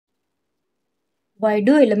Why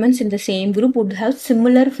do elements in the same group would have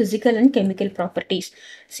similar physical and chemical properties?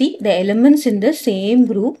 See, the elements in the same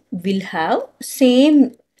group will have same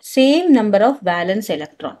number of valence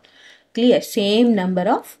electron. Clear? Same number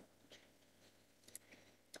of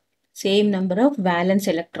valence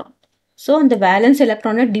electron. So on the valence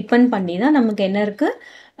electron depend பண்ணி தான் நமக்கு என்ன இருக்கு?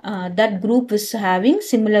 That group is having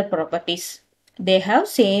similar properties. They have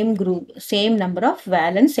same number of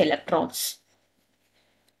valence electrons.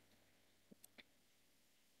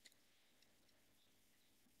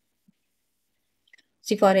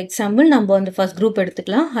 See, for example, நம்ம அந்த first group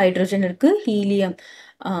எடுத்துக்கலாம். Hydrogen இருக்கு, helium,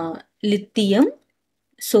 lithium,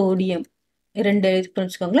 sodium ரெண்டு இருக்குன்னு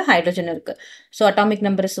வச்சுக்கோங்களேன். ஹைட்ரஜன் இருக்கு. ஸோ அட்டாமிக்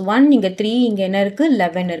நம்பர் இஸ் 1, இங்கே 3, இங்கே என்ன இருக்கு?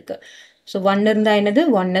 11 இருக்கு. ஸோ 1 இருந்தால் என்னது?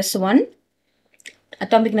 1s1.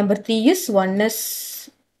 Atomic number 3 is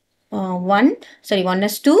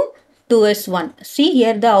 1s2, 2s1. See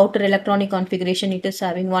here the outer electronic configuration, it is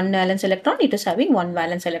having 1 valence electron, it is having 1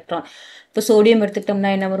 valence electron. இப்போ சோடியம்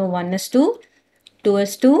எடுத்துக்கிட்டோம்னா என்ன வரும்? 1s2,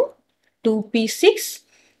 2s2, 2p6,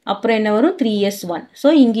 அப்புறம் என்ன வரும்? 3s1. ஸோ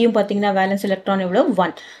இங்கேயும் பார்த்தீங்கன்னா valence electron எவ்வளோ?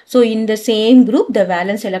 1. So in the same group the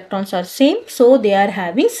valence electrons are same, so they are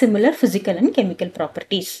having similar physical and chemical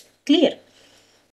properties. Clear?